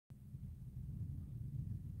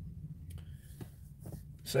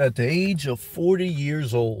So at the age of 40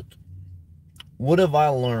 years old, what have I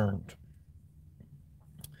learned?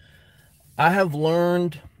 I have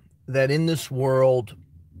learned that in this world,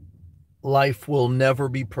 life will never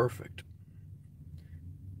be perfect.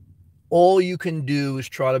 All you can do is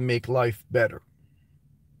try to make life better.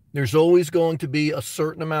 There's always going to be a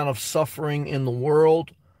certain amount of suffering in the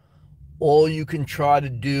world. All you can try to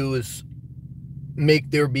do is make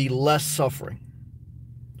there be less suffering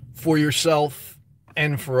for yourself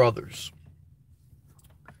and for others.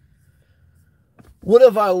 What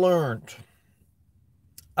have I learned?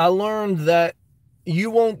 I learned that you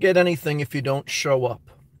won't get anything if you don't show up.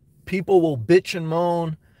 People will bitch and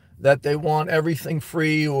moan that they want everything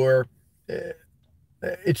free or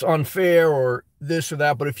it's unfair or this or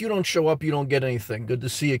that. But if you don't show up, you don't get anything. Good to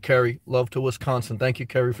see you, Kerry. Love to Wisconsin. Thank you,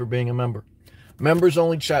 Kerry, for being a member. Members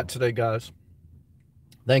only chat today, guys.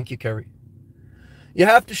 Thank you, Kerry. You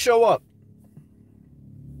have to show up.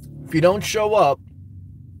 If you don't show up,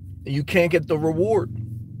 you can't get the reward.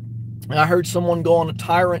 I heard someone go on a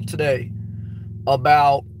tyrant today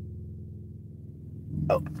about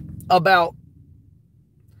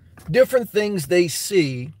different things they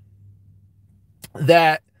see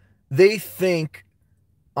that they think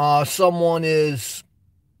someone is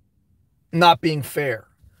not being fair.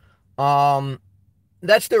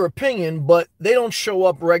 That's their opinion, but they don't show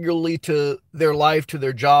up regularly to their life, to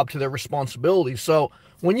their job, to their responsibilities. So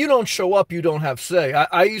when you don't show up, you don't have say.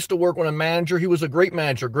 I used to work with a manager. He was a great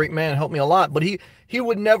manager, great man, helped me a lot, but he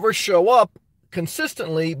would never show up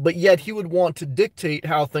consistently, but yet he would want to dictate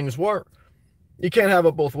how things were. You can't have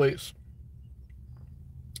it both ways.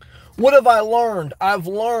 What have I learned? I've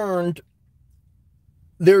learned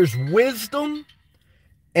there's wisdom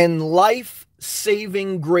and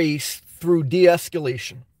life-saving grace through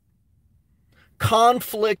de-escalation.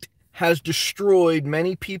 Conflict has destroyed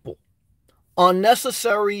many people.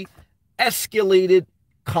 Unnecessary, escalated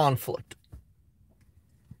conflict.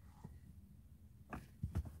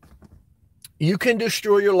 You can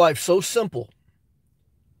destroy your life so simple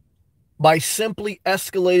by simply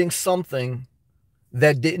escalating something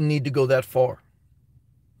that didn't need to go that far.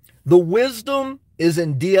 The wisdom is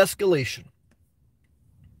in de-escalation.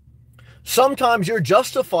 Sometimes you're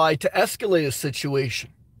justified to escalate a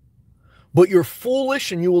situation, but you're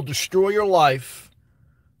foolish and you will destroy your life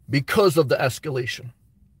because of the escalation.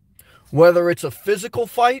 Whether it's a physical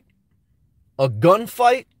fight, a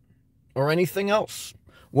gunfight, or anything else.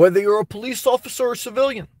 Whether you're a police officer or a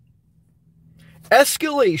civilian.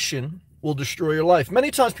 Escalation will destroy your life.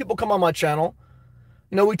 Many times people come on my channel.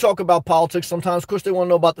 You know, we talk about politics sometimes. Of course, they want to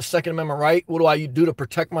know about the Second Amendment right. What do I do to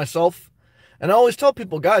protect myself? And I always tell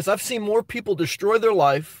people, guys, I've seen more people destroy their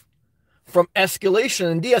life from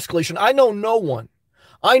escalation and de-escalation. I know no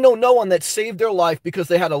one that saved their life because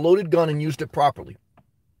they had a loaded gun and used it properly.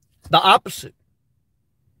 The opposite.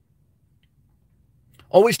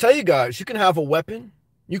 Always tell you guys, you can have a weapon.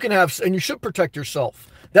 You can have, and you should protect yourself.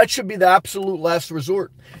 That should be the absolute last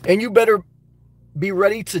resort. And you better be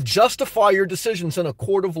ready to justify your decisions in a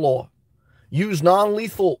court of law. Use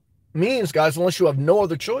non-lethal means, guys, unless you have no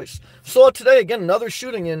other choice. Saw it today, again, another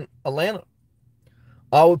shooting in Atlanta.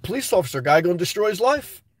 A police officer, guy going to destroy his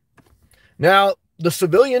life. Now, the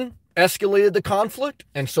civilian escalated the conflict,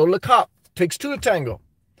 and so did the cop. Takes two to tango.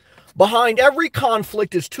 Behind every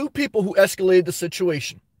conflict is two people who escalated the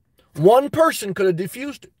situation. One person could have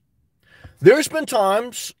diffused it. There's been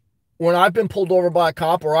times when I've been pulled over by a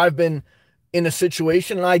cop or I've been in a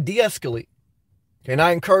situation and I de-escalate. And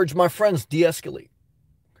I encourage my friends, de-escalate.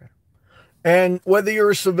 Okay. And whether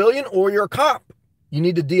you're a civilian or you're a cop, you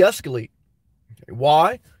need to de-escalate. Okay.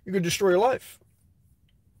 Why? You're going to destroy your life.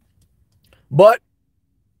 But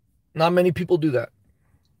not many people do that.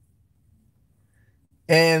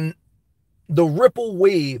 And the ripple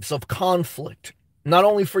waves of conflict, not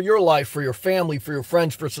only for your life, for your family, for your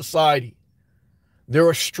friends, for society, they're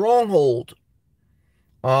a stronghold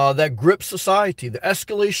that grips society, the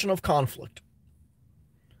escalation of conflict.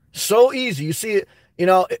 So easy. You see it, you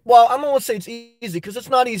know, well, I'm not going to say it's easy because it's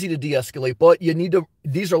not easy to de-escalate, but you need to,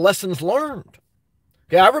 these are lessons learned.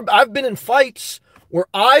 Okay, I've been in fights where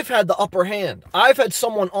I've had the upper hand. I've had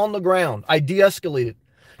someone on the ground. I de-escalated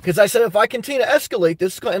because I said, if I continue to escalate,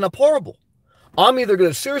 this is going to end up horrible. I'm either going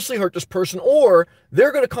to seriously hurt this person or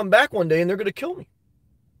they're going to come back one day and they're going to kill me.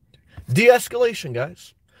 De-escalation,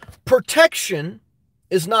 guys. Protection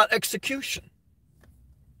is not execution.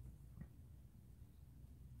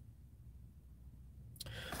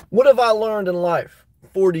 What have I learned in life?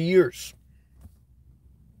 40 years.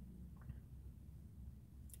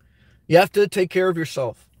 You have to take care of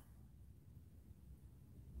yourself.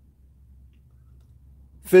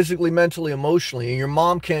 physically, mentally, emotionally, and your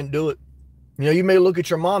mom can't do it. You know, you may look at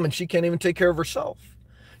your mom and she can't even take care of herself.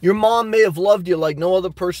 Your mom may have loved you like no other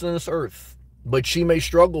person on this earth, but she may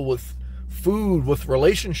struggle with food, with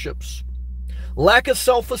relationships. Lack of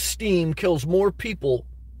self-esteem kills more people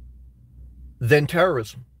than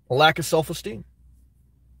terrorism. A lack of self-esteem.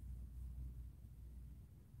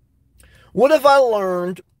 What have I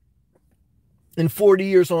learned in 40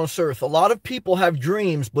 years on this earth? A lot of people have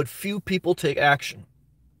dreams, but few people take action.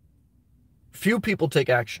 Few people take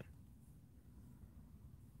action.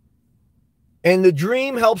 And the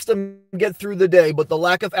dream helps them get through the day, but the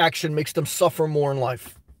lack of action makes them suffer more in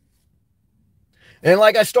life. And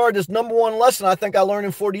like I started, this number one lesson I think I learned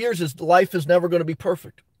in 40 years is life is never going to be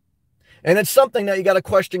perfect. And it's something that you got to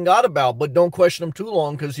question God about, but don't question him too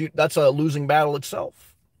long, because that's a losing battle itself.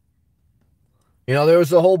 You know, there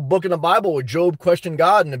was a whole book in the Bible where Job questioned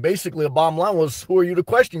God, and basically the bottom line was, who are you to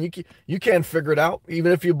question? You can't figure it out,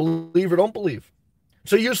 even if you believe or don't believe.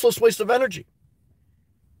 It's a useless waste of energy.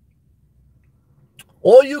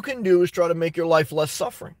 All you can do is try to make your life less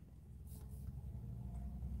suffering.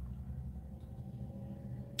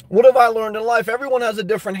 What have I learned in life? Everyone has a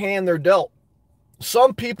different hand they're dealt.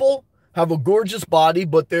 Some people have a gorgeous body,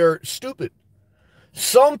 but they're stupid.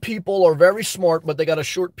 Some people are very smart, but they got a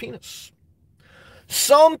short penis.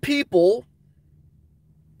 Some people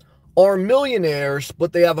are millionaires,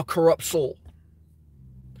 but they have a corrupt soul.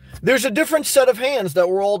 There's a different set of hands that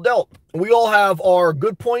we're all dealt. We all have our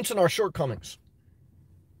good points and our shortcomings.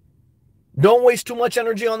 Don't waste too much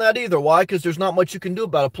energy on that either. Why? Because there's not much you can do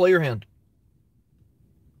about it. Play your hand.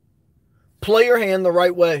 Play your hand the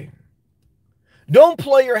right way. Don't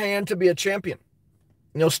play your hand to be a champion.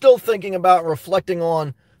 You know, still thinking about reflecting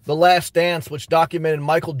on The Last Dance, which documented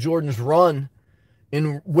Michael Jordan's run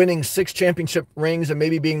in winning 6 championship rings and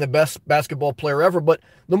maybe being the best basketball player ever. But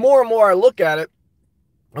the more and more I look at it,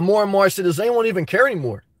 the more and more I say, does anyone even care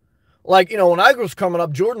anymore? Like, you know, when I was coming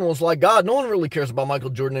up, Jordan was like God. No one really cares about Michael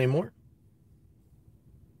Jordan anymore.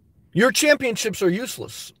 Your championships are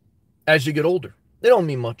useless as you get older. They don't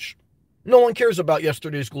mean much. No one cares about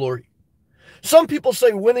yesterday's glory. Some people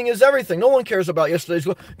say winning is everything. No one cares about yesterday's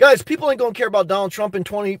glory. Guys, people ain't going to care about Donald Trump in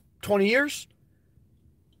 20 years.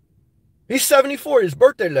 He's 74, his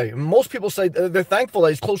birthday today. Most people say they're thankful that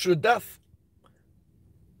he's closer to death.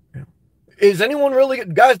 Is anyone really,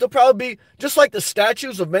 guys, they'll probably be, just like the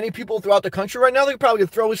statues of many people throughout the country right now, they could probably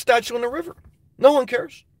throw his statue in the river. No one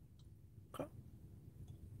cares. Okay.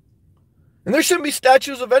 And there shouldn't be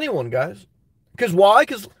statues of anyone, guys. Because why?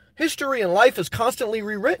 Because history and life is constantly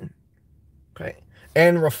rewritten. Okay.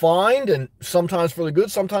 And refined, and sometimes for the good,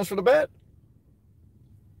 sometimes for the bad.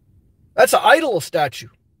 That's an idol statue.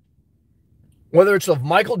 Whether it's of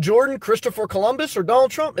Michael Jordan, Christopher Columbus, or Donald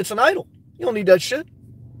Trump, it's an idol. You don't need that shit.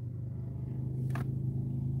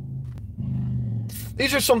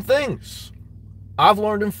 These are some things I've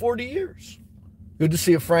learned in 40 years. Good to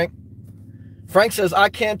see you, Frank. Frank says, I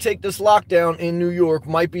can't take this lockdown in New York.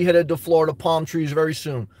 Might be headed to Florida palm trees very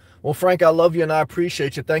soon. Well, Frank, I love you and I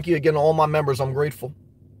appreciate you. Thank you again to all my members. I'm grateful.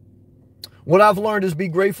 What I've learned is be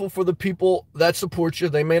grateful for the people that support you.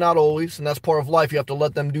 They may not always, and that's part of life. You have to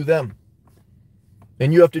let them do them.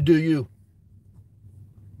 And you have to do you.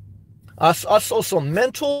 I saw some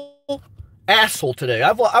mental asshole today.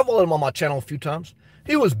 I've let him on my channel a few times.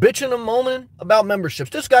 He was bitching and moaning about memberships.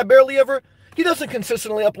 This guy barely ever, he doesn't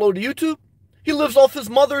consistently upload to YouTube. He lives off his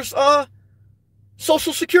mother's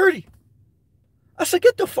Social Security. I said,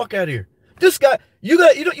 get the fuck out of here. This guy, you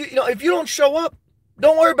know, if you don't show up,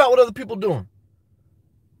 don't worry about what other people are doing.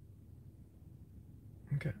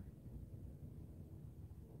 Okay.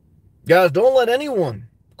 Guys, don't let anyone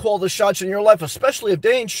call the shots in your life, especially if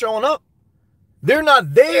they ain't showing up. They're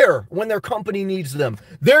not there when their company needs them.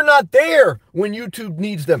 They're not there when YouTube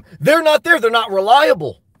needs them. They're not there. They're not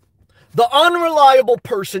reliable. The unreliable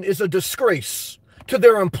person is a disgrace to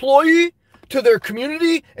their employee, to their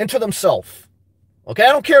community, and to themselves. Okay,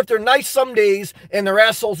 I don't care if they're nice some days and they're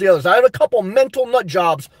assholes the others. I have a couple mental nut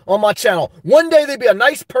jobs on my channel. One day they'd be a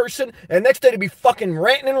nice person, and next day they'd be fucking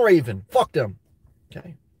ranting and raving. Fuck them.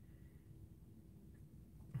 Okay.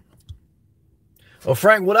 Well,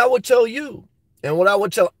 Frank, what I would tell you, and what I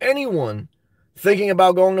would tell anyone thinking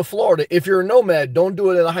about going to Florida, if you're a nomad, don't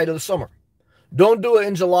do it at the height of the summer. Don't do it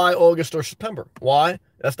in July, August, or September. Why?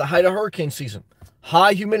 That's the height of hurricane season.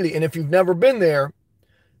 High humidity. And if you've never been there,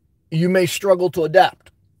 you may struggle to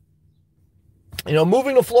adapt. You know,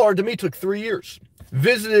 moving to Florida to me took 3 years.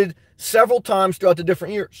 Visited several times throughout the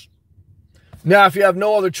different years. Now, if you have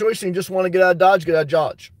no other choice and you just want to get out of Dodge, get out of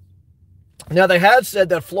Dodge. Now, they had said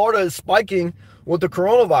that Florida is spiking with the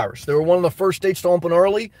coronavirus. They were one of the first states to open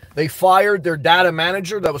early. They fired their data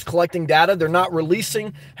manager that was collecting data. They're not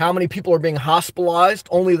releasing how many people are being hospitalized,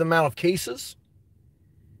 only the amount of cases.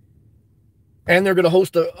 And they're going to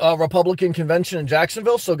host a Republican convention in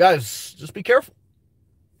Jacksonville. So, guys, just be careful.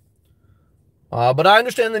 But I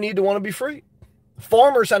understand the need to want to be free.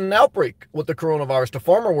 Farmers had an outbreak with the coronavirus to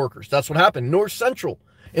farmer workers. That's what happened. North Central,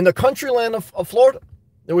 in the country land of Florida,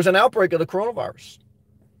 there was an outbreak of the coronavirus.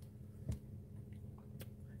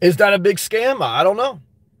 Is that a big scam? I don't know.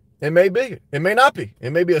 It may be. It may not be.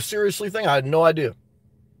 It may be a seriously thing. I had no idea,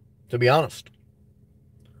 to be honest.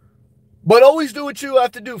 But always do what you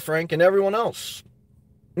have to do, Frank, and everyone else.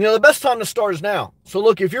 You know, the best time to start is now. So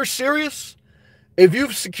look, if you're serious, if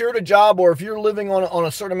you've secured a job, or if you're living on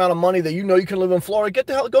a certain amount of money that you know you can live in Florida, get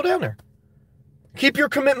the hell, go down there. Keep your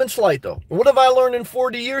commitments light, though. What have I learned in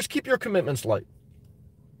 40 years? Keep your commitments light.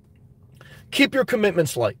 Keep your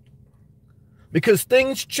commitments light. Because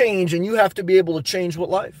things change, and you have to be able to change with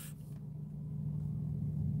life.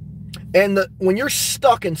 And when you're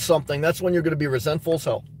stuck in something, that's when you're going to be resentful as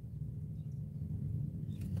hell.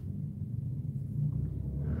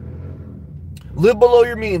 Live below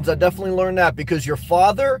your means. I definitely learned that, because your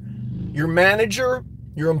father, your manager,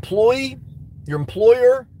 your employee, your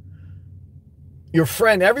employer, your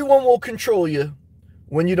friend, everyone will control you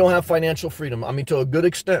when you don't have financial freedom. I mean, to a good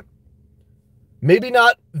extent. Maybe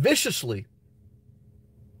not viciously,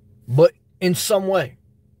 but in some way.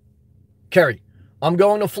 Kerry, I'm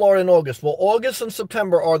going to Florida in August. Well, August and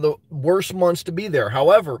September are the worst months to be there.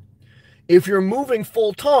 However, if you're moving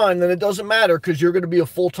full-time, then it doesn't matter, because you're going to be a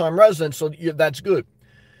full-time resident, so that's good.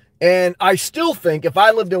 And I still think if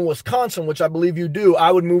I lived in Wisconsin, which I believe you do,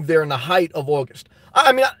 I would move there in the height of August.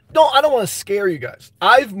 I mean, I don't want to scare you guys.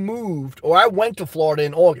 I've moved, or I went to Florida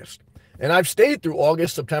in August, and I've stayed through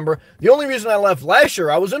August, September. The only reason I left last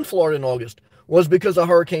year, I was in Florida in August, was because of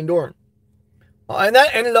Hurricane Dorian. And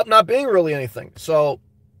that ended up not being really anything. So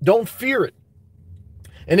don't fear it.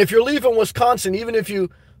 And if you're leaving Wisconsin, even if you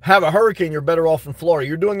have a hurricane, you're better off in Florida.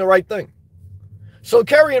 You're doing the right thing. So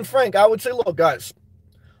Kerry and Frank, I would say, look, guys,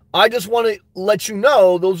 I just want to let you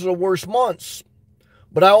know those are the worst months.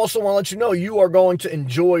 But I also want to let you know you are going to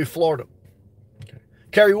enjoy Florida. Okay.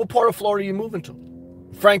 Kerry, what part of Florida are you moving to?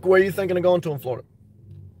 Frank, where are you thinking of going to in Florida?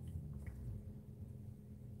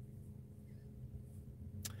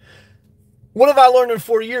 What have I learned in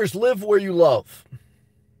 40 years? Live where you love.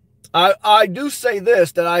 I do say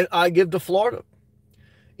this, that I give to Florida.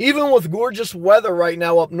 Even with gorgeous weather right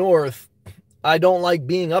now up north, I don't like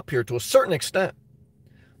being up here to a certain extent.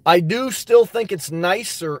 I do still think it's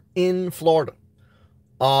nicer in Florida,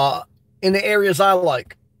 in the areas I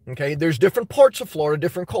like. Okay, there's different parts of Florida,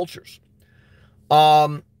 different cultures.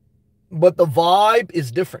 But the vibe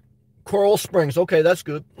is different. Coral Springs, okay, that's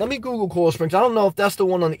good. Let me Google Coral Springs. I don't know if that's the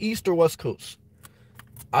one on the east or west coast.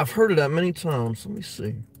 I've heard of that many times. Let me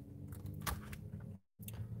see.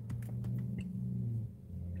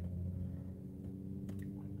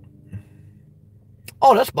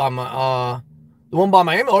 Oh, that's by my, the one by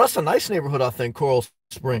Miami. Oh, that's a nice neighborhood, I think, Coral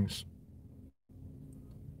Springs.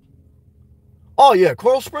 Oh, yeah,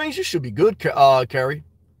 Coral Springs, you should be good, Carrie.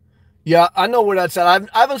 Yeah, I know where that's at.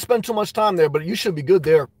 I haven't spent too much time there, but you should be good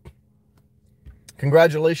there.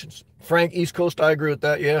 Congratulations. Frank, East Coast, I agree with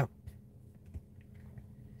that, yeah.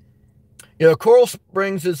 Yeah, Coral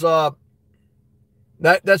Springs is,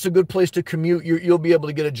 that's a good place to commute. You'll be able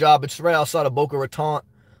to get a job. It's right outside of Boca Raton.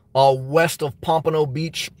 West of Pompano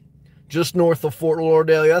Beach, just north of Fort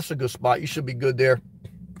Lauderdale. Yeah, that's a good spot. You should be good there.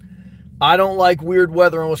 I don't like weird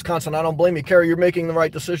weather in Wisconsin. I don't blame you, Carrie. You're making the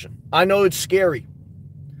right decision. I know it's scary.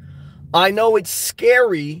 I know it's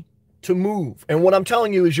scary to move. And what I'm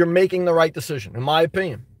telling you is you're making the right decision, in my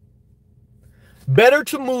opinion. Better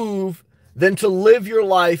to move than to live your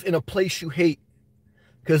life in a place you hate,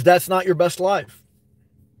 because that's not your best life.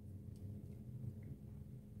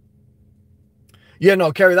 Yeah,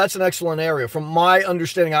 no, Kerry, that's an excellent area. From my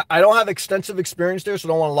understanding, I don't have extensive experience there, so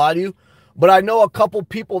I don't want to lie to you. But I know a couple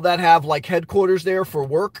people that have like headquarters there for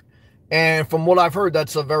work. And from what I've heard,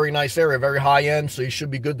 that's a very nice area, very high end, so you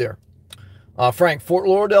should be good there. Frank, Fort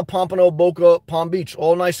Lauderdale, Pompano, Boca, Palm Beach,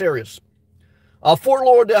 all nice areas. Fort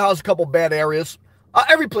Lauderdale has a couple bad areas.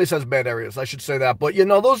 Every place has bad areas, I should say that. But, you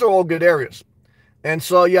know, those are all good areas. And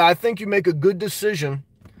so, yeah, I think you make a good decision.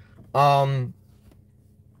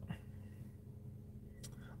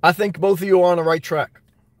 I think both of you are on the right track.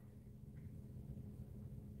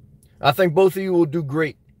 I think both of you will do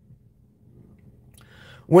great.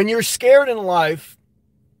 When you're scared in life,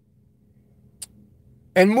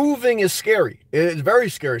 and moving is scary. It's very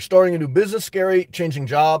scary. Starting a new business, scary. Changing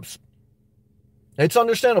jobs. It's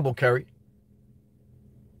understandable, Kerry.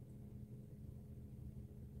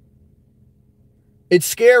 It's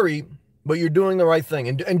scary, but you're doing the right thing.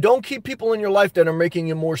 And don't keep people in your life that are making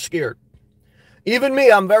you more scared. Even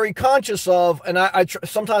me, I'm very conscious of, and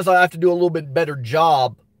sometimes I have to do a little bit better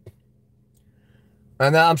job.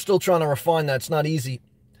 And I'm still trying to refine that. It's not easy.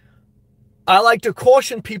 I like to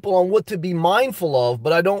caution people on what to be mindful of,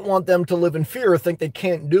 but I don't want them to live in fear or think they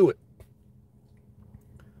can't do it.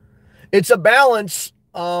 It's a balance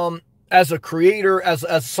as a creator,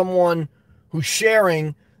 as someone who's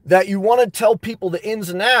sharing, that you want to tell people the ins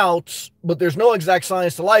and outs, but there's no exact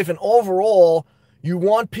science to life. And overall, you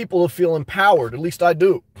want people to feel empowered. At least I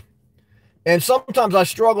do. And sometimes I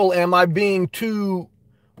struggle. Am I being too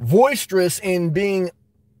boisterous in being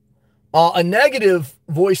a negative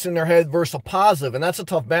voice in their head versus a positive? And that's a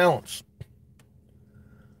tough balance.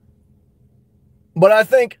 But I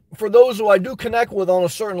think for those who I do connect with on a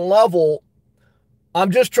certain level, I'm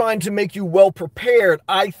just trying to make you well prepared.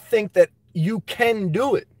 I think that you can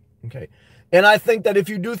do it. Okay. And I think that if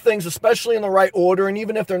you do things, especially in the right order, and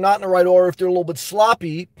even if they're not in the right order, if they're a little bit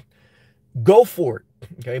sloppy, go for it.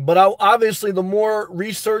 Okay. But obviously, the more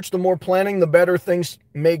research, the more planning, the better things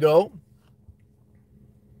may go.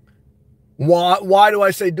 Why do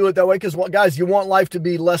I say do it that way? Because, guys, you want life to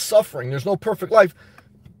be less suffering. There's no perfect life.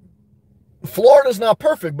 Florida's not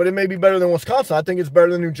perfect, but it may be better than Wisconsin. I think it's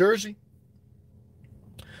better than New Jersey.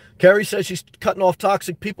 Carrie says she's cutting off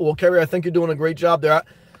toxic people. Well, Carrie, I think you're doing a great job there.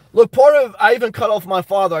 Look, I even cut off my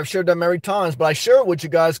father. I've shared that many times, but I share it with you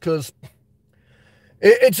guys because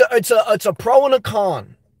it's a pro and a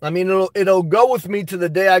con. I mean, it'll go with me to the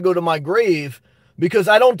day I go to my grave, because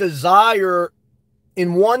I don't desire,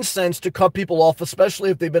 in one sense, to cut people off, especially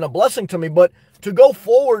if they've been a blessing to me. But to go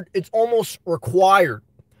forward, it's almost required,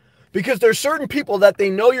 because there's certain people that they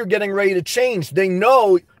know you're getting ready to change. They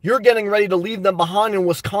know you're getting ready to leave them behind in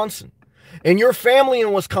Wisconsin, and your family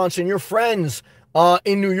in Wisconsin, your friends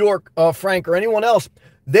in New York, Frank, or anyone else,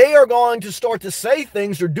 they are going to start to say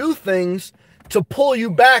things or do things to pull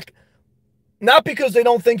you back, not because they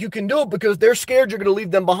don't think you can do it, because they're scared you're going to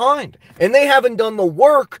leave them behind. And they haven't done the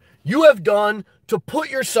work you have done to put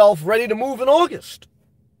yourself ready to move in August.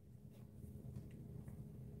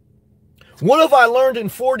 What have I learned in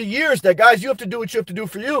 40 years? That, guys, you have to do what you have to do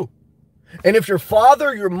for you. And if your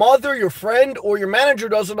father, your mother, your friend, or your manager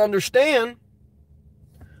doesn't understand,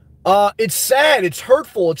 it's sad, it's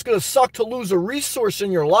hurtful, it's going to suck to lose a resource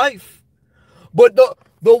in your life. But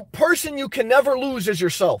the person you can never lose is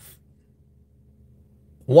yourself.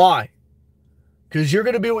 Why? Because you're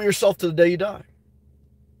going to be with yourself to the day you die.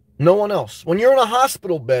 No one else. When you're in a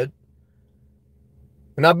hospital bed,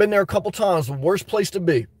 and I've been there a couple times, the worst place to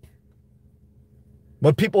be.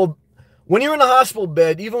 But people, when you're in a hospital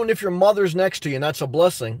bed, even if your mother's next to you, and that's a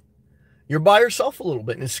blessing, you're by yourself a little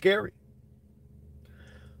bit, and it's scary.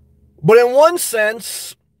 But in one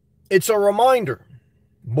sense, it's a reminder.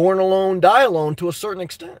 Born alone, die alone to a certain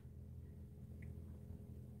extent.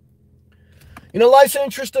 You know, life's an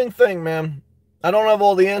interesting thing, man. I don't have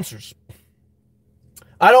all the answers.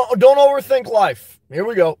 Don't overthink life. Here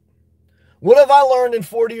we go. What have I learned in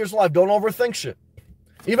 40 years of life? Don't overthink shit.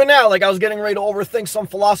 Even now, like I was getting ready to overthink some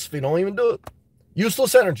philosophy. Don't even do it.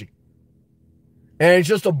 Useless energy. And it's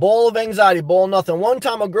just a ball of anxiety, ball of nothing. One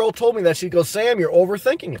time a girl told me that. She goes, Sam, you're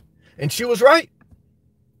overthinking it. And she was right.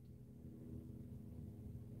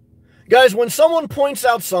 Guys, when someone points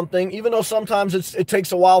out something, even though sometimes it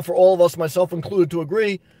takes a while for all of us, myself included, to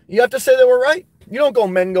agree, you have to say they were right. You don't go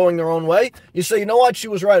men going their own way. You say, you know what? She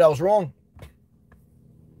was right. I was wrong.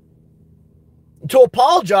 To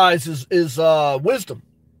apologize is wisdom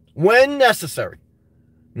when necessary.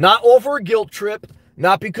 Not over a guilt trip,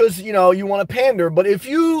 not because, you want to pander, but if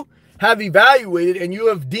you have evaluated and you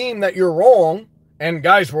have deemed that you're wrong, and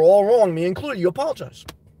guys, we're all wrong, me included, you apologize.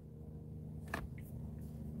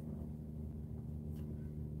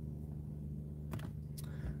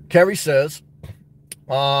 Kerry says,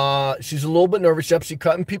 she's a little bit nervous. Yep, she's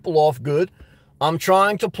cutting people off. Good. I'm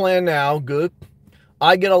trying to plan now. Good.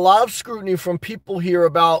 I get a lot of scrutiny from people here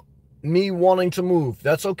about me wanting to move.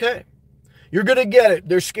 That's okay. You're going to get it.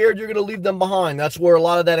 They're scared you're going to leave them behind. That's where a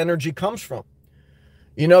lot of that energy comes from.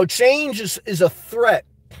 Change is a threat.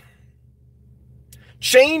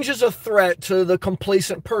 Change is a threat to the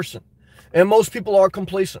complacent person. And most people are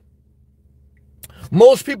complacent.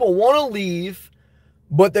 Most people want to leave,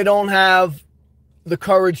 but they don't have the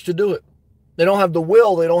courage to do it. They don't have the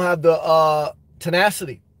will. They don't have the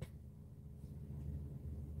tenacity.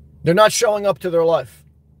 They're not showing up to their life.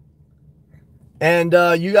 And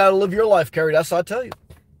you got to live your life, Kerry. That's what I tell you.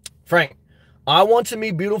 Frank, I want to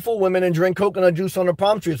meet beautiful women and drink coconut juice under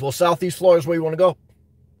palm trees. Well, Southeast Florida is where you want to go.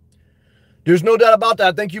 There's no doubt about that.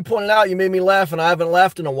 I think you pointed out, you made me laugh, and I haven't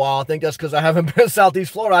laughed in a while. I think that's because I haven't been in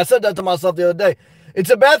Southeast Florida. I said that to myself the other day. It's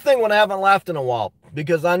a bad thing when I haven't laughed in a while,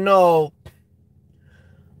 because I know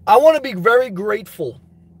I want to be very grateful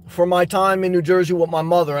for my time in New Jersey with my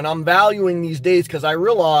mother, and I'm valuing these days because I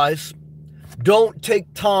realize don't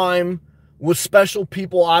take time with special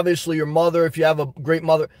people. Obviously, your mother, if you have a great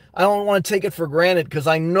mother, I don't want to take it for granted because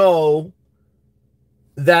I know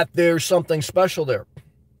that there's something special there.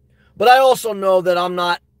 But I also know that I'm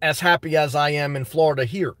not as happy as I am in Florida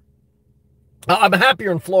here. I'm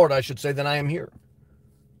happier in Florida, I should say, than I am here.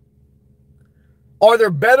 Are there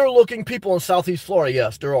better looking people in Southeast Florida?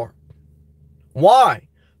 Yes, there are. Why?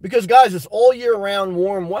 Because, guys, it's all year round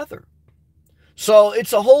warm weather. So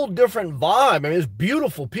it's a whole different vibe. I mean, it's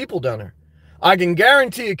beautiful people down there. I can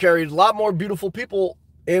guarantee you, Kerry, a lot more beautiful people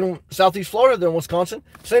in Southeast Florida than Wisconsin.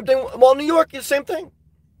 Same thing. Well, New York is the same thing.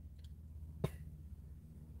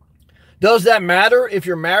 Does that matter if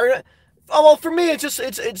you're married? Oh, well, for me,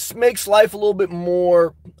 it makes life a little bit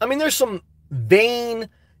more. I mean, there's some vain,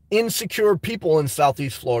 insecure people in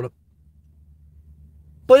Southeast Florida,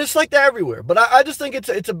 but it's like that everywhere. But I just think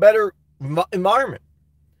it's a better environment,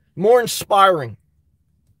 more inspiring.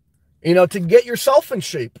 You know, to get yourself in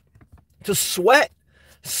shape, to sweat.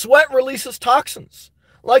 Sweat releases toxins.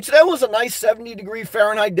 Like today was a nice 70-degree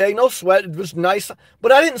Fahrenheit day. No sweat. It was nice,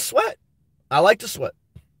 but I didn't sweat. I like to sweat.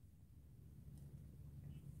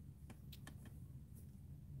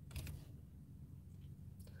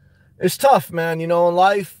 It's tough, man. You know, in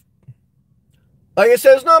life, like I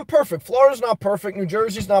said, it's not perfect. Florida's not perfect. New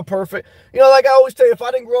Jersey's not perfect. You know, like I always say, if I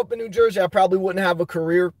didn't grow up in New Jersey, I probably wouldn't have a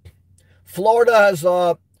career. Florida has,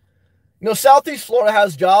 you know, Southeast Florida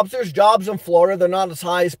has jobs. There's jobs in Florida. They're not as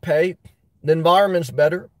high as pay. The environment's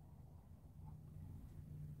better.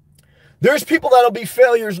 There's people that'll be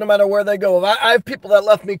failures no matter where they go. I have people that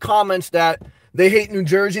left me comments that they hate New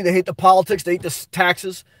Jersey, they hate the politics, they hate the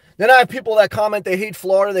taxes. Then I have people that comment they hate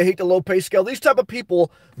Florida, they hate the low pay scale. These type of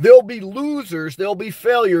people, they'll be losers, they'll be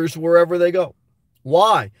failures wherever they go.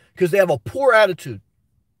 Why? Because they have a poor attitude.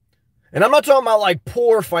 And I'm not talking about like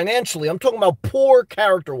poor financially. I'm talking about poor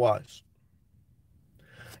character-wise.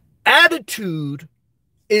 Attitude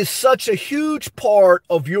is such a huge part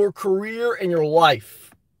of your career and your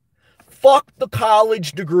life. Fuck the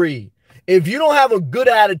college degree. If you don't have a good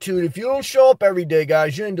attitude, if you don't show up every day,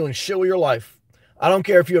 guys, you ain't doing shit with your life. I don't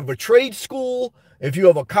care if you have a trade school, if you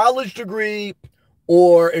have a college degree,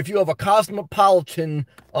 or if you have a cosmopolitan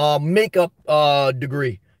makeup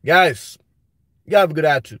degree. Guys, you gotta have a good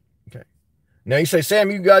attitude. Okay. Now you say,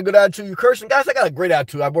 Sam, you got a good attitude, you're cursing. Guys, I got a great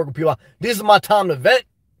attitude. I work with people. This is my time to vent.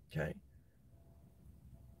 Okay.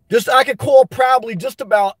 I could call probably just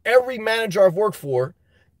about every manager I've worked for,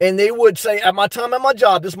 and they would say, at my time at my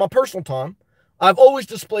job, this is my personal time, I've always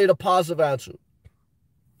displayed a positive attitude.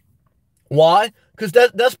 Why? Because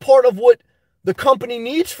that's part of what the company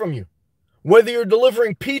needs from you. Whether you're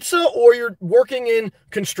delivering pizza or you're working in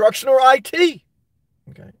construction or IT.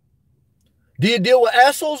 Okay. Do you deal with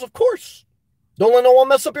assholes? Of course. Don't let no one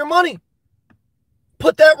mess up your money.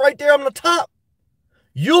 Put that right there on the top.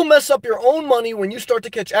 You'll mess up your own money when you start to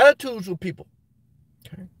catch attitudes with people.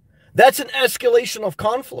 Okay. That's an escalation of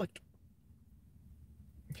conflict.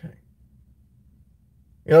 Okay.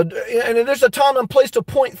 You know, and there's a time and place to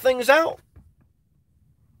point things out.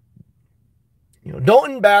 You know,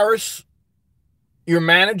 don't embarrass your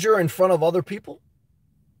manager in front of other people.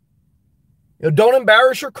 You know, don't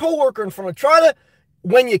embarrass your coworker in front of. Try to,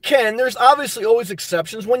 when you can. There's obviously always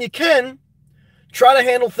exceptions. When you can, try to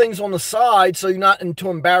handle things on the side so you're not to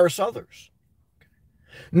embarrass others.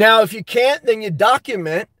 Now, if you can't, then you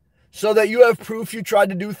document so that you have proof you tried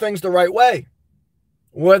to do things the right way,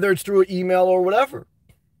 whether it's through an email or whatever.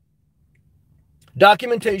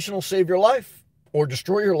 Documentation will save your life or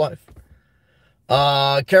destroy your life.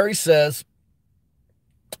 Kerry says,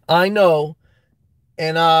 I know,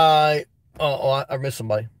 and I missed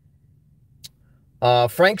somebody.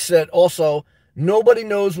 Frank said also, nobody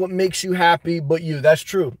knows what makes you happy but you. That's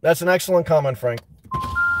true. That's an excellent comment, Frank.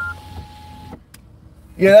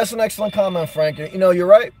 Yeah, that's an excellent comment, Frank. You know, you're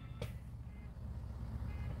right.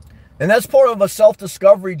 And that's part of a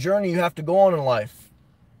self-discovery journey you have to go on in life.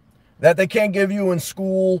 That they can't give you in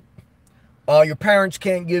school. Your parents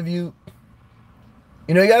can't give you.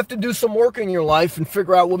 You know, you have to do some work in your life and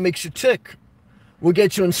figure out what makes you tick. What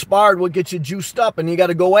gets you inspired, what gets you juiced up, and you got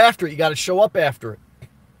to go after it. You got to show up after it.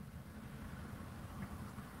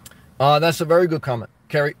 That's a very good comment,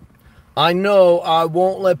 Kerry. I know I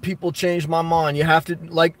won't let people change my mind. You have to,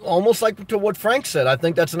 almost like to what Frank said. I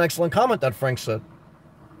think that's an excellent comment that Frank said.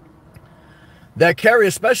 that carry,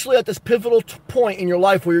 especially at this pivotal point in your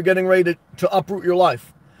life where you're getting ready to uproot your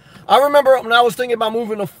life. I remember when I was thinking about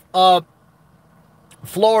moving to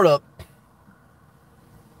Florida.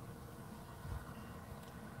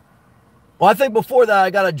 Well, I think before that I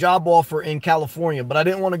got a job offer in California, but I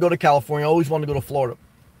didn't want to go to California. I always wanted to go to Florida.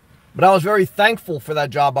 But I was very thankful for that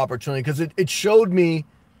job opportunity because it showed me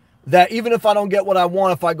that even if I don't get what I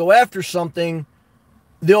want, if I go after something,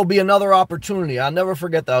 there'll be another opportunity. I'll never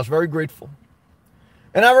forget that. I was very grateful.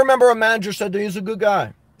 And I remember a manager said to me, he's a good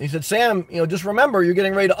guy. He said, Sam, just remember you're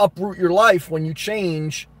getting ready to uproot your life when you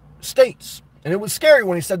change states. And it was scary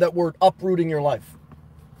when he said that word, uprooting your life.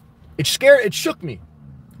 It shook me,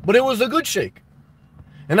 but it was a good shake.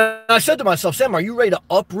 And I said to myself, Sam, are you ready to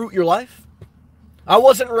uproot your life? I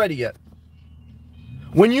wasn't ready yet.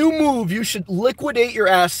 When you move, you should liquidate your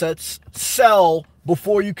assets, sell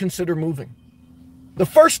before you consider moving. The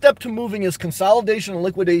first step to moving is consolidation and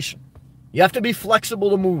liquidation. You have to be flexible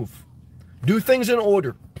to move. Do things in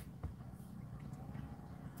order.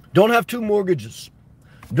 Don't have 2 mortgages.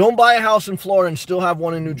 Don't buy a house in Florida and still have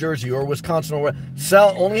one in New Jersey or Wisconsin or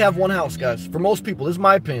only have 1 house, guys. For most people, this is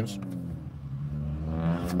my opinion.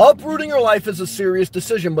 Uprooting your life is a serious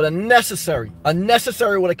decision, but a necessary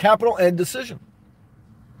with a capital N decision.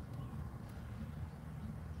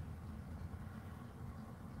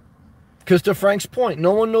 Because to Frank's point,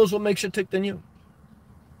 no one knows what makes you tick than you.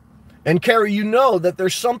 And Carrie, you know that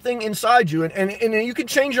there's something inside you and you can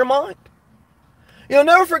change your mind.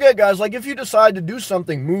 Never forget, guys, like if you decide to do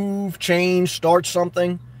something, move, change, start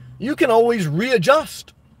something, you can always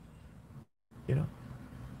readjust.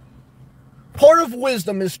 Part of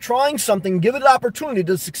wisdom is trying something, give it an opportunity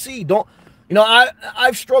to succeed.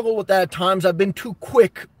 I've struggled with that at times. I've been too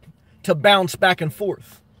quick to bounce back and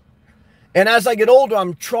forth. And as I get older,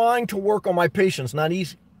 I'm trying to work on my patience. Not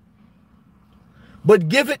easy. But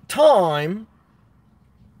give it time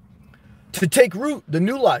to take root, the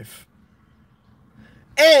new life.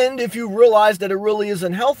 And if you realize that it really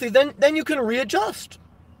isn't healthy, then you can readjust.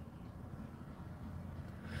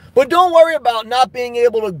 But don't worry about not being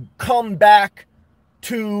able to come back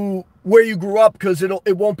to where you grew up because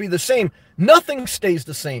it won't be the same. Nothing stays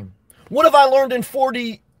the same. What have I learned in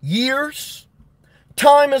 40 years?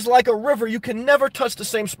 Time is like a river. You can never touch the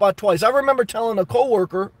same spot twice. I remember telling a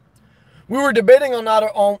coworker, we were debating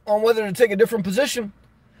on whether to take a different position.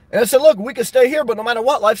 And I said, look, we can stay here, but no matter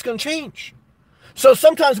what, life's going to change. So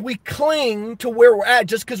sometimes we cling to where we're at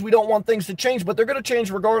just because we don't want things to change, but they're going to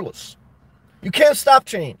change regardless. You can't stop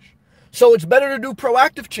change. So it's better to do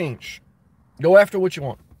proactive change. Go after what you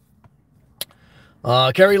want.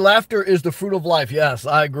 Carrie, laughter is the fruit of life. Yes,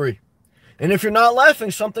 I agree. And if you're not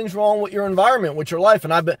laughing, something's wrong with your environment, with your life.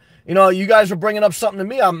 And I've been, you guys are bringing up something to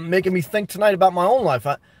me. I'm making me think tonight about my own life.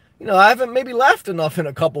 I haven't maybe laughed enough in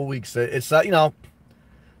a couple weeks. It's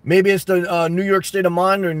maybe it's the New York state of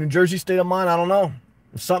mind or New Jersey state of mind. I don't know.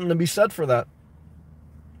 There's something to be said for that.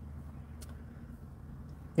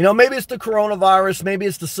 Maybe it's the coronavirus. Maybe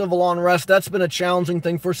it's the civil unrest. That's been a challenging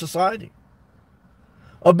thing for society.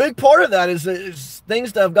 A big part of that is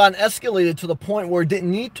things that have gotten escalated to the point where it didn't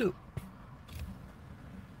need to.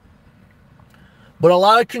 But a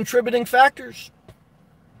lot of contributing factors.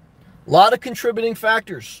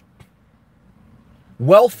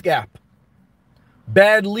 Wealth gap.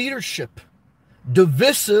 Bad leadership.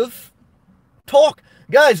 Divisive talk.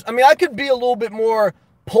 Guys, I could be a little bit more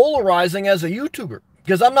polarizing as a YouTuber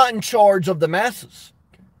because I'm not in charge of the masses.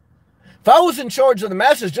 If I was in charge of the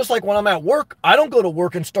masses, just like when I'm at work, I don't go to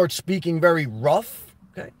work and start speaking very rough.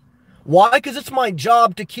 Okay? Why? Because it's my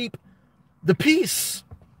job to keep the peace.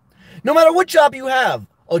 No matter what job you have,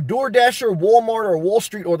 a DoorDasher, Walmart, or Wall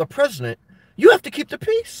Street, or the president, you have to keep the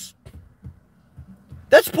peace.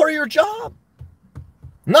 That's part of your job.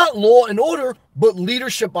 Not law and order, but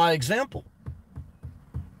leadership by example.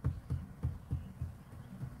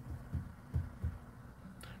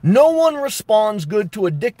 No one responds good to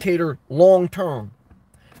a dictator long term.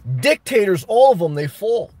 Dictators, all of them, they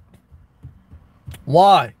fall.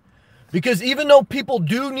 Why? Because even though people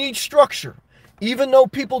do need structure, even though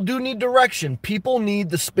people do need direction, people need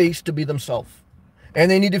the space to be themselves. And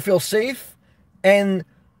they need to feel safe and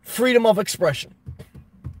freedom of expression.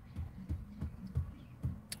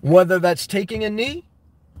 Whether that's taking a knee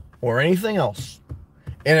or anything else.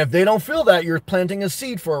 And if they don't feel that, you're planting a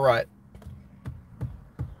seed for a riot.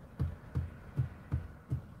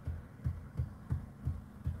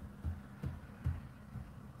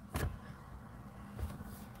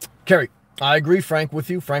 Kerry, I agree, Frank, with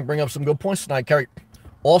you. Frank bring up some good points tonight. Kerry,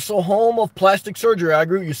 also home of plastic surgery. I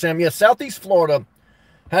agree with you, Sam. Yes, Southeast Florida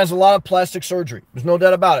has a lot of plastic surgery. There's no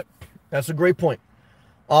doubt about it. That's a great point.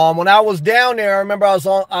 When I was down there, I remember I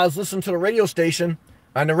was listening to the radio station,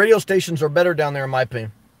 and the radio stations are better down there in my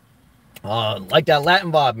opinion. Like that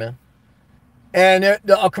Latin vibe, man. And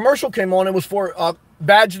a commercial came on. It was for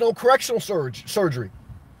vaginal correctional surgery.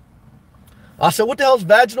 I said, what the hell is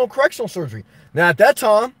vaginal correctional surgery? Now, at that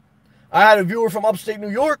time, I had a viewer from upstate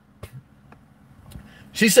New York.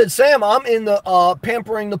 She said, Sam, I'm in the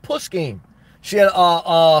pampering the puss game. She had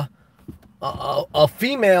a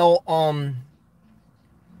female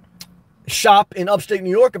shop in upstate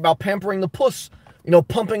New York about pampering the puss. You know,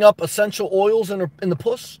 pumping up essential oils in the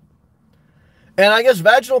puss. And I guess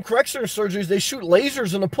vaginal correctional surgeries, they shoot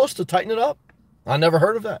lasers in the puss to tighten it up. I never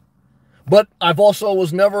heard of that. But I've also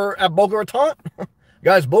was never at Boca Raton.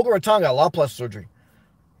 Guys, Boca Raton got a lot of plastic surgery.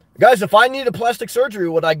 Guys, if I needed plastic surgery,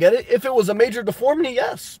 would I get it? If it was a major deformity,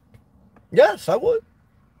 yes. Yes, I would.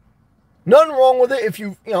 Nothing wrong with it if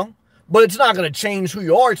you know, but it's not going to change who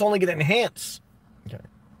you are. It's only going to enhance. Okay.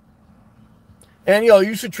 And,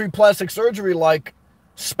 you should treat plastic surgery like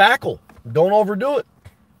spackle. Don't overdo it.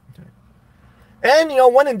 Okay.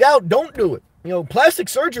 And, when in doubt, don't do it. Plastic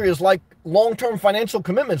surgery is like long-term financial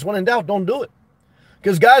commitments. When in doubt, don't do it.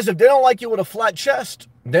 Because, guys, if they don't like you with a flat chest,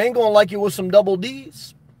 they ain't going to like you with some double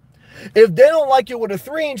Ds. If they don't like you with a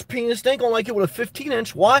 3-inch penis, they ain't going to like you with a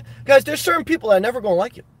 15-inch. Why? Guys, there's certain people that are never going to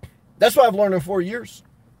like you. That's what I've learned in 4 years.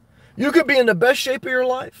 You could be in the best shape of your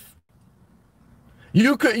life.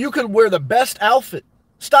 You could wear the best outfit.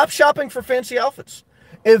 Stop shopping for fancy outfits.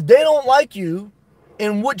 If they don't like you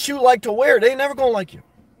in what you like to wear, they never going to like you.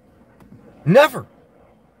 Never.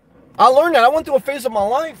 I learned that. I went through a phase of my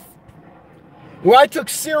life where I took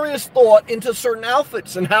serious thought into certain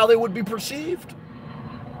outfits and how they would be perceived.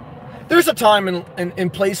 There's a time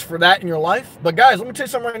and place for that in your life. But guys, let me tell you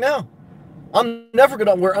something right now. I'm never going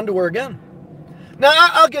to wear underwear again. Now,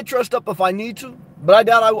 I'll get dressed up if I need to, but I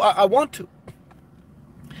doubt I want to.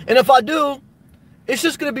 And if I do, it's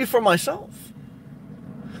just going to be for myself.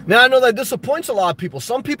 Now, I know that disappoints a lot of people.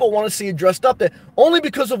 Some people want to see you dressed up there only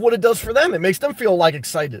because of what it does for them. It makes them feel like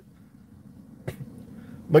excited.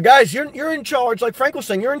 But guys, you're in charge. Like Frank was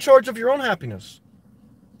saying, you're in charge of your own happiness.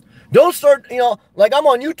 Don't start, like I'm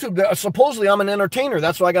on YouTube. Supposedly I'm an entertainer.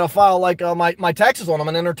 That's why I got to file like my taxes on. I'm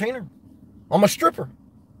an entertainer. I'm a stripper.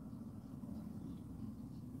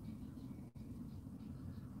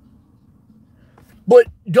 But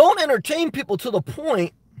don't entertain people to the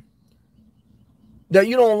point that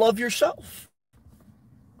you don't love yourself.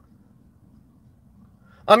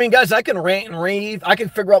 I mean, guys, I can rant and rave. I can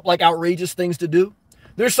figure out like outrageous things to do.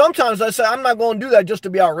 There's sometimes I say, I'm not going to do that just to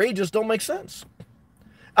be outrageous. Don't make sense.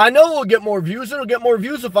 I know it'll get more views. It'll get more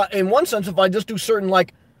views if in one sense, if I just do certain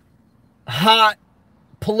like hot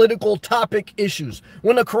political topic issues.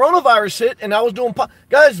 When the coronavirus hit and I was doing,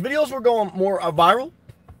 guys, videos were going more viral.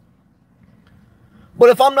 But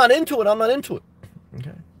if I'm not into it, I'm not into it.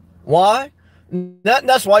 Okay. Why?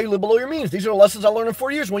 That's why you live below your means. These are the lessons I learned in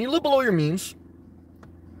 4 years. When you live below your means,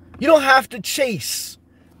 you don't have to chase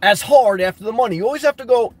as hard after the money. You always have to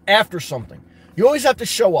go after something. You always have to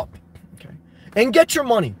show up. Okay. And get your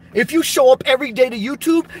money. If you show up every day to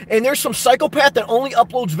YouTube and there's some psychopath that only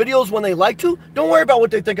uploads videos when they like to, don't worry about what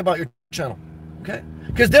they think about your channel. Okay?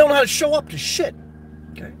 Because they don't know how to show up to shit.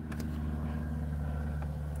 Okay?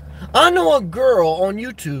 I know a girl on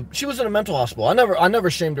YouTube. She was in a mental hospital. I never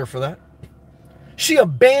shamed her for that. She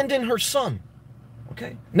abandoned her son.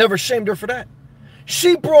 Okay? Never shamed her for that.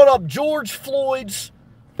 She brought up George Floyd's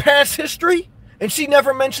past history, and she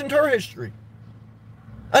never mentioned her history.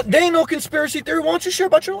 There ain't no conspiracy theory. Why don't you share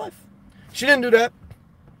about your life? She didn't do that.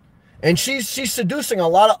 And she's seducing a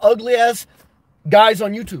lot of ugly-ass guys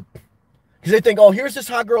on YouTube. Because they think, oh, here's this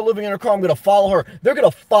hot girl living in her car. I'm going to follow her. They're going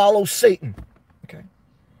to follow Satan. Okay?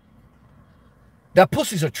 That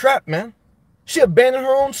pussy's a trap, man. She abandoned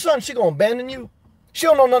her own son. She going to abandon you. She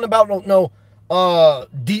don't know nothing about no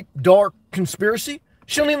deep, dark conspiracy.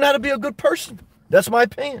 She don't even know how to be a good person. That's my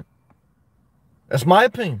opinion. That's my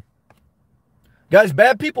opinion. Guys,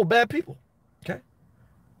 bad people, bad people. Okay?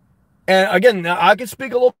 And again, now I can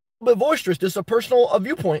speak a little bit boisterous. This is a personal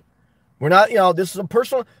viewpoint. We're not, this is a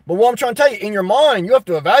personal, but what I'm trying to tell you, in your mind, you have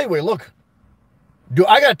to evaluate, look, do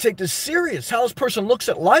I got to take this serious? How this person looks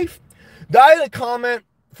at life? I had a comment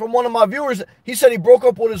from one of my viewers. He said he broke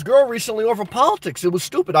up with his girl recently over politics. It was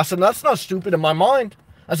stupid. I said, that's not stupid in my mind.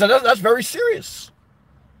 I said, that's very serious.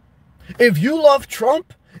 If you love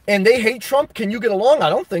Trump and they hate Trump, can you get along? I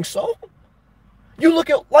don't think so. You look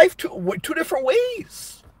at life two different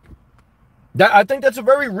ways. I think that's a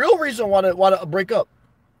very real reason why to break up.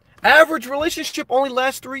 Average relationship only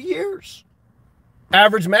lasts 3 years.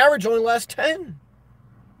 Average marriage only lasts 10.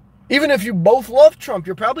 Even if you both love Trump,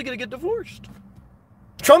 you're probably going to get divorced.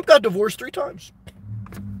 Trump got divorced 3 times.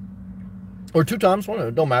 Or 2 times, one,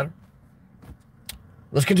 it don't matter.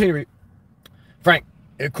 Let's continue. Frank,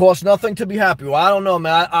 it costs nothing to be happy. Well, I don't know,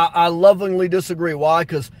 man. I lovingly disagree. Why?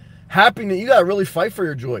 Because happiness, you got to really fight for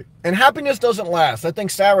your joy. And happiness doesn't last. I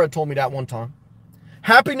think Sarah told me that one time.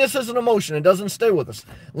 Happiness is an emotion. It doesn't stay with us.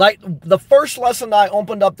 Like the first lesson I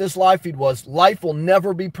opened up this live feed was, life will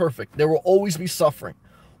never be perfect. There will always be suffering.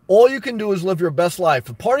 All you can do is live your best life.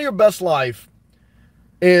 And part of your best life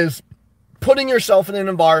is putting yourself in an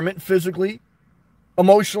environment, physically,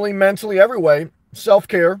 emotionally, mentally, every way,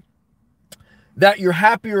 self-care, that you're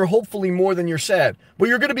happier, hopefully, more than you're sad. But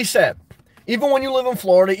you're going to be sad. Even when you live in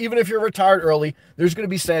Florida, even if you're retired early, there's going to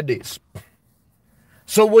be sad days.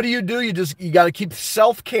 So what do? You got to keep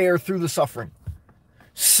self-care through the suffering.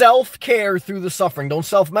 Self-care through the suffering. Don't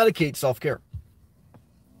self-medicate self-care.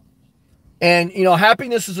 And,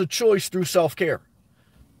 happiness is a choice through self-care.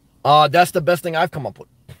 That's the best thing I've come up with.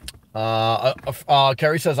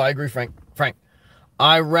 Carrie says, I agree, Frank.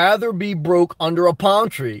 I'd rather be broke under a palm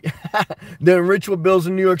tree than rich with bills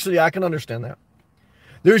in New York City. I can understand that.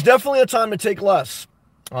 There's definitely a time to take less,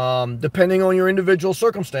 depending on your individual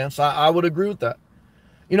circumstance. I would agree with that.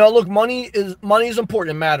 Look, money is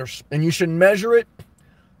important. It matters, and you should measure it,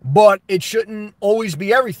 but it shouldn't always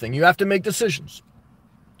be everything. You have to make decisions.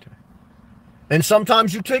 Okay. And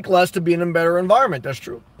sometimes you take less to be in a better environment. That's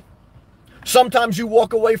true. Sometimes you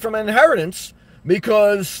walk away from an inheritance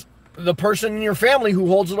because the person in your family who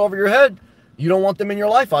holds it over your head, you don't want them in your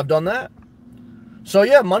life. I've done that. So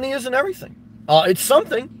yeah, money isn't everything. It's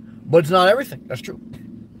something, but it's not everything. That's true.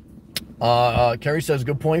 Carrie says,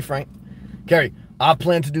 good point, Frank. Carrie, I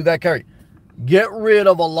plan to do that, Carrie. Get rid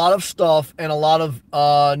of a lot of stuff and a lot of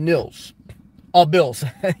bills.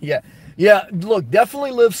 Yeah. Look,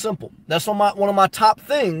 definitely live simple. That's one of my top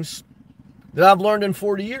things that I've learned in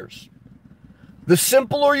 40 years. The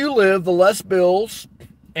simpler you live, the less bills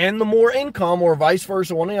and the more income, or vice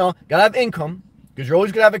versa. Gotta have income, because you're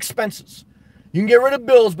always gonna have expenses. You can get rid of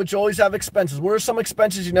bills, but you always have expenses. What are some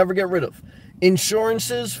expenses you never get rid of?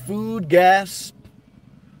 Insurances, food, gas.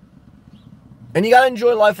 And you got to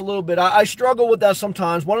enjoy life a little bit. I struggle with that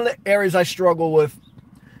sometimes. One of the areas I struggle with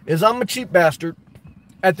is I'm a cheap bastard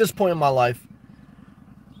at this point in my life.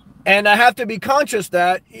 And I have to be conscious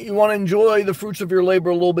that you want to enjoy the fruits of your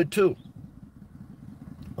labor a little bit too.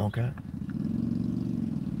 Okay.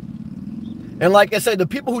 And like I said, the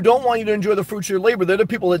people who don't want you to enjoy the fruits of your labor, they're the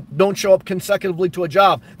people that don't show up consecutively to a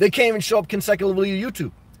job. They can't even show up consecutively to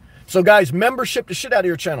YouTube. So guys, membership the shit out of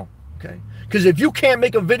your channel. Okay. Because if you can't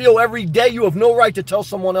make a video every day, you have no right to tell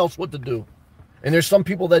someone else what to do. And there's some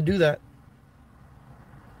people that do that.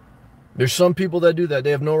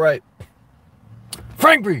 They have no right.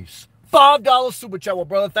 Frank Breeze, $5 super chat. Well,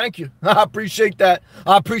 brother, thank you. I appreciate that.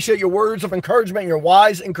 I appreciate your words of encouragement, your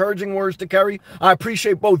wise, encouraging words to Kerry. I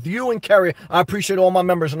appreciate both you and Kerry. I appreciate all my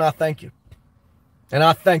members, and I thank you. And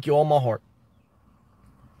I thank you all my heart.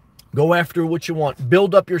 Go after what you want.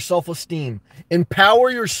 Build up your self-esteem. Empower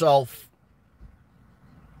yourself.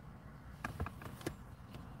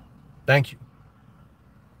 Thank you.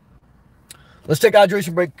 Let's take a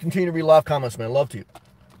hydration break. Continue to read live comments, man. Love to you.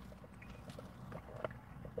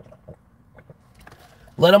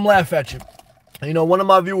 Let them laugh at you. One of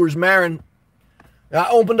my viewers, Marin, I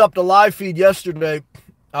opened up the live feed yesterday.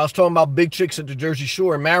 I was talking about big chicks at the Jersey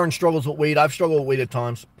Shore. Marin struggles with weight. I've struggled with weight at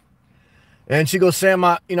times. And she goes, Sam,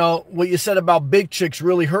 what you said about big chicks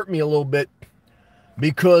really hurt me a little bit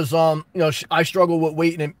because, I struggle with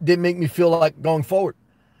weight and it didn't make me feel like going forward.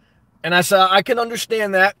 And I said, I can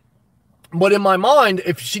understand that. But in my mind,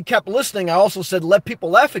 if she kept listening, I also said, let people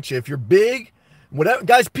laugh at you. If you're big, whatever,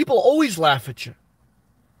 guys, people always laugh at you.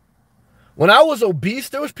 When I was obese,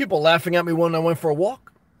 there was people laughing at me when I went for a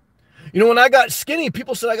walk. When I got skinny,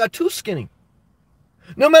 people said I got too skinny.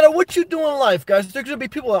 No matter what you do in life, guys, there's going to be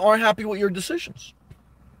people that aren't happy with your decisions.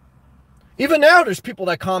 Even now, there's people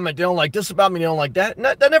that comment, they don't like this about me, they don't like that. And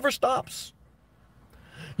that never stops.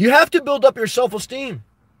 You have to build up your self-esteem.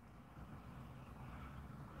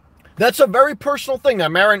 That's a very personal thing. Now,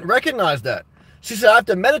 Marin recognized that. She said, I have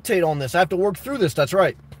to meditate on this. I have to work through this. That's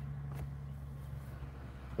right.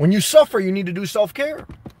 When you suffer, you need to do self-care.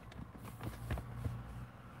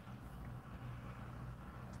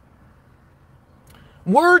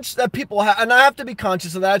 Words that people have, and I have to be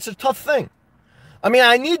conscious of that. It's a tough thing.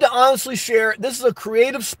 I need to honestly share. This is a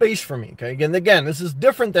creative space for me. Okay. Again, this is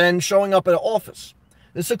different than showing up at an office.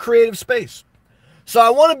 This is a creative space. So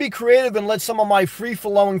I want to be creative and let some of my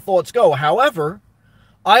free-flowing thoughts go. However,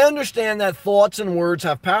 I understand that thoughts and words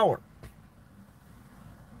have power.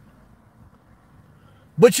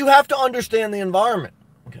 But you have to understand the environment.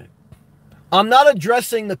 Okay. I'm not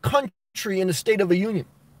addressing the country in the State of the Union.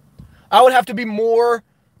 I would have to be more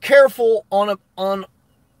careful on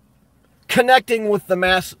connecting with the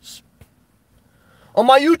masses. On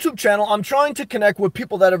my YouTube channel, I'm trying to connect with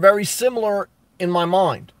people that are very similar in my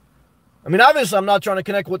mind. I mean, obviously, I'm not trying to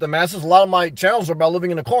connect with the masses. A lot of my channels are about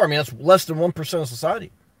living in a car. I mean, that's less than 1% of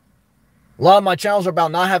society. A lot of my channels are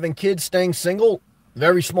about not having kids, staying single.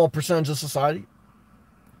 Very small percentage of society.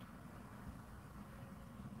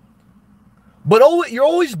 But you're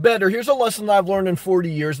always better. Here's a lesson that I've learned in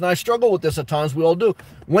 40 years, and I struggle with this at times. We all do.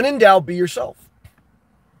 When in doubt, be yourself.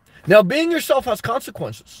 Now, being yourself has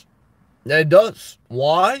consequences. It does.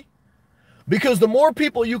 Why? Because the more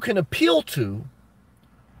people you can appeal to,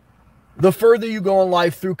 the further you go in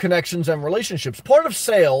life through connections and relationships. Part of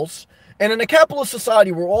sales, and in a capitalist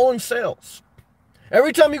society, we're all in sales.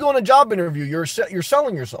 Every time you go on a job interview, you're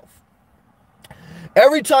selling yourself.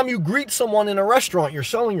 Every time you greet someone in a restaurant, you're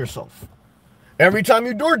selling yourself. Every time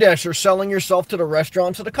you DoorDash, you're selling yourself to the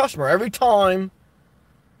restaurant, to the customer. Every time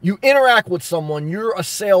you interact with someone, you're a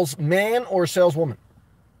salesman or a saleswoman.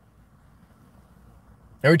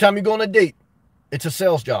 Every time you go on a date, it's a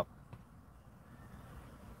sales job.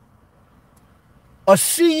 A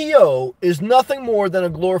CEO is nothing more than a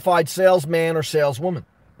glorified salesman or saleswoman.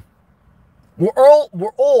 We're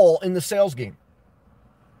all in the sales game.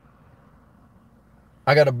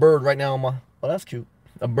 I got a bird right now on my... Oh, that's cute.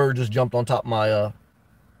 A bird just jumped on top of my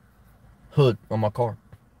hood on my car.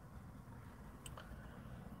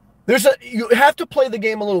 You have to play the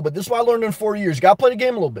game a little bit. This is what I learned in 40 years. You got to play the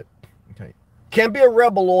game a little bit. Okay. Can't be a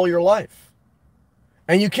rebel all your life.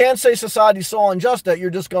 And you can't say society's so unjust that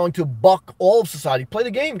you're just going to buck all of society. Play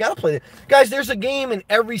the game. Got to play it. Guys, there's a game in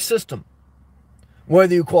every system.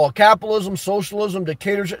 Whether you call it capitalism, socialism,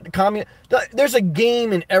 dictatorship, communism, there's a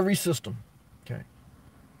game in every system. Okay.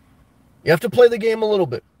 You have to play the game a little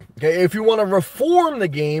bit. Okay. If you want to reform the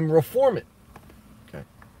game, reform it. Okay.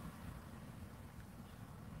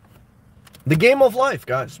 The game of life,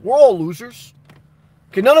 guys. We're all losers.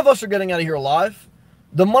 Okay. None of us are getting out of here alive.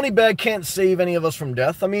 The money bag can't save any of us from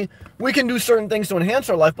death. I mean, we can do certain things to enhance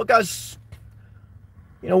our life, but guys,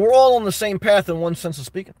 we're all on the same path in one sense of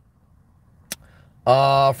speaking.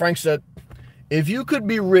 Frank said, if you could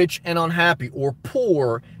be rich and unhappy or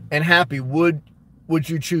poor and happy, would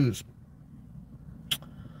you choose?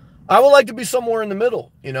 I would like to be somewhere in the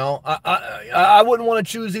middle. I wouldn't want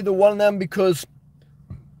to choose either one of them because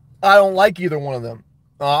I don't like either one of them.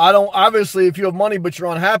 Obviously, if you have money but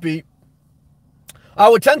you're unhappy, I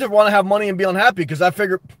would tend to want to have money and be unhappy because I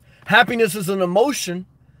figure happiness is an emotion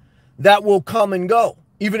that will come and go,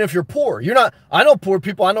 even if you're poor. I know poor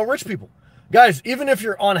people, I know rich people. Guys, even if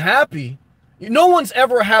you're unhappy, no one's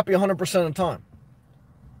ever happy 100% of the time.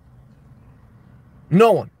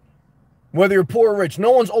 No one. Whether you're poor or rich,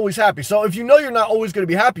 no one's always happy. So if you know you're not always going to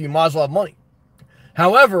be happy, you might as well have money.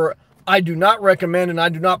 However, I do not recommend and I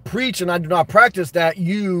do not preach and I do not practice that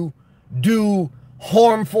you do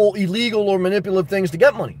harmful, illegal, or manipulative things to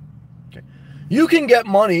get money. Okay. You can get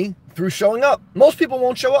money through showing up. Most people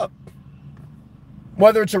won't show up.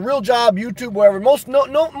 Whether it's a real job, YouTube, whatever.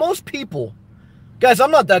 Most people, guys,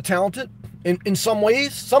 I'm not that talented in some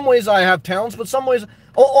ways. Some ways I have talents, but some ways,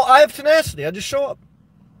 I have tenacity. I just show up.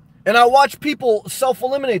 And I watch people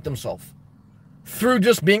self-eliminate themselves through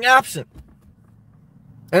just being absent.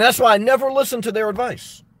 And that's why I never listen to their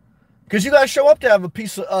advice. Because you guys show up to have a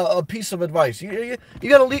piece of advice. You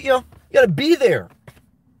gotta be there.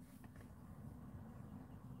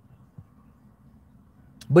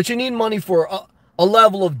 But you need money for a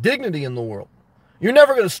level of dignity in the world. You're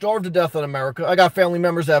never going to starve to death in America. I got family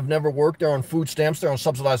members that have never worked. They're on food stamps. They're on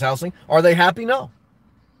subsidized housing. Are they happy? No.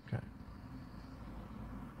 Okay.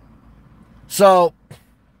 So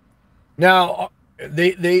now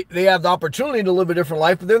they have the opportunity to live a different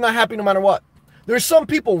life, but they're not happy no matter what. There's some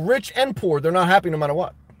people, rich and poor, they're not happy no matter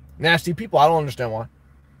what. Nasty people. I don't understand why.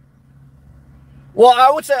 Well,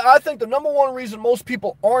 I think the number one reason most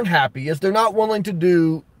people aren't happy is they're not willing to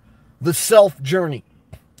do the self journey.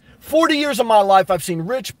 40 years of my life, I've seen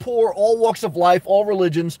rich, poor, all walks of life, all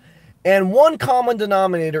religions. And one common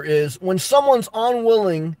denominator is when someone's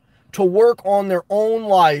unwilling to work on their own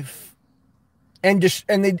life and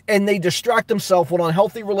they distract themselves with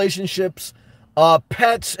unhealthy relationships,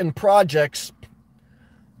 pets, and projects,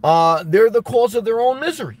 they're the cause of their own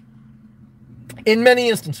misery in many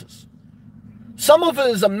instances. Some of it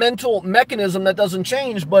is a mental mechanism that doesn't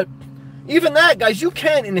change, but even that, guys, you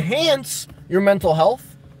can enhance your mental health.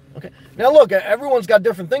 Okay. Now, look, everyone's got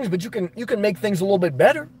different things, but you can make things a little bit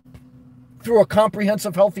better through a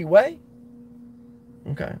comprehensive, healthy way.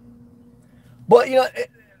 Okay. But,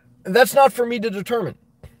 that's not for me to determine.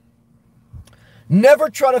 Never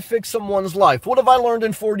try to fix someone's life. What have I learned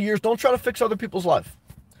in 40 years? Don't try to fix other people's life.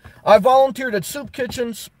 I volunteered at soup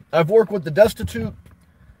kitchens. I've worked with the destitute.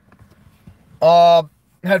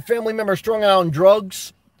 Had family members strung out on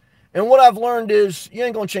drugs. And what I've learned is you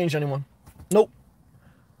ain't going to change anyone. Nope.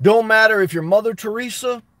 Don't matter if you're Mother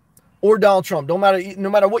Teresa or Donald Trump. Don't matter, no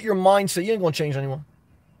matter what your mindset, you ain't going to change anyone.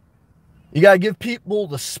 You got to give people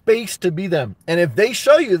the space to be them. And if they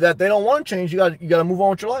show you that they don't want to change, you got to move on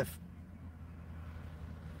with your life.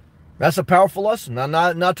 That's a powerful lesson.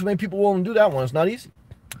 Not too many people willing to do that one. It's not easy.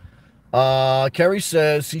 Kerry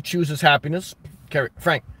says he chooses happiness.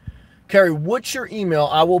 Frank, Kerry, what's your email?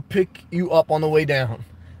 I will pick you up on the way down.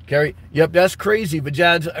 Kerry, yep, that's crazy.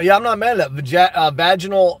 Yeah, I'm not mad at that.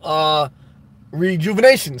 Vaginal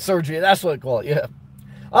rejuvenation surgery. That's what I call it. Yeah.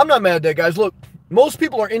 I'm not mad at that, guys. Look, most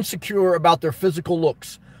people are insecure about their physical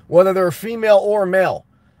looks, whether they're female or male.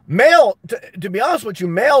 Male, to be honest with you,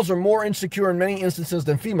 males are more insecure in many instances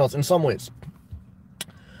than females in some ways.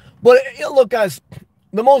 But look, guys,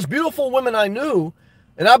 the most beautiful women I knew,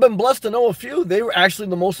 and I've been blessed to know a few, they were actually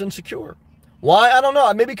the most insecure. Why? I don't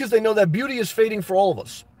know. Maybe because they know that beauty is fading for all of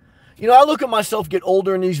us. You know, I look at myself get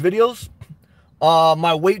older in these videos.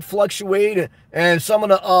 My weight fluctuate, and some of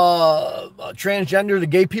the transgender, the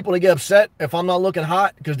gay people, they get upset if I'm not looking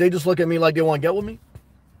hot because they just look at me like they want to get with me.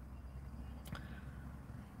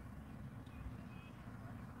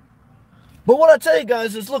 But what I tell you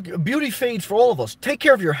guys is, look, beauty fades for all of us. Take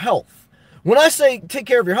care of your health. When I say take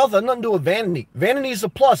care of your health, that has nothing to do with vanity. Vanity is a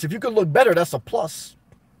plus. If you could look better, that's a plus.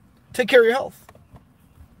 Take care of your health.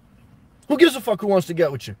 Who gives a fuck who wants to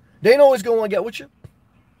get with you? They ain't always going to want to get with you.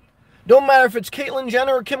 Don't matter if it's Caitlyn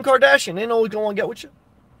Jenner or Kim Kardashian. They ain't always going to want to get with you.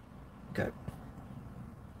 Okay.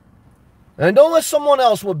 And don't let someone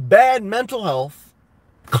else with bad mental health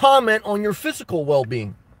comment on your physical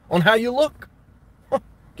well-being, on how you look.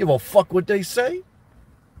 Give a fuck what they say.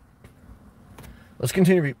 Let's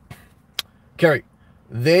continue. Kerry,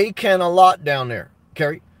 they can a lot down there.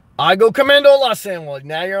 Kerry, I go commando a lot, Samuel.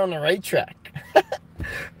 Now you're on the right track.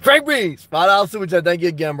 Frank Breeze, $5 super chat. Thank you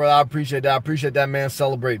again, brother. I appreciate that. I appreciate that, man.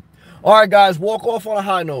 Celebrate. All right, guys, walk off on a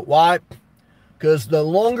high note. Why? Because the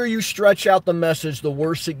longer you stretch out the message, the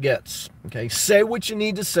worse it gets. Okay, say what you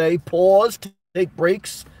need to say. Pause, take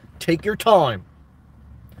breaks, take your time.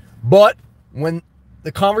 But when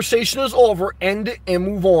the conversation is over, end it and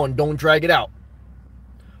move on. Don't drag it out.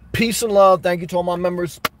 Peace and love. Thank you to all my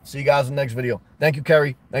members. See you guys in the next video. Thank you,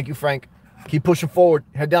 Kerry. Thank you, Frank. Keep pushing forward.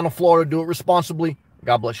 Head down to Florida. Do it responsibly.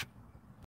 God bless you.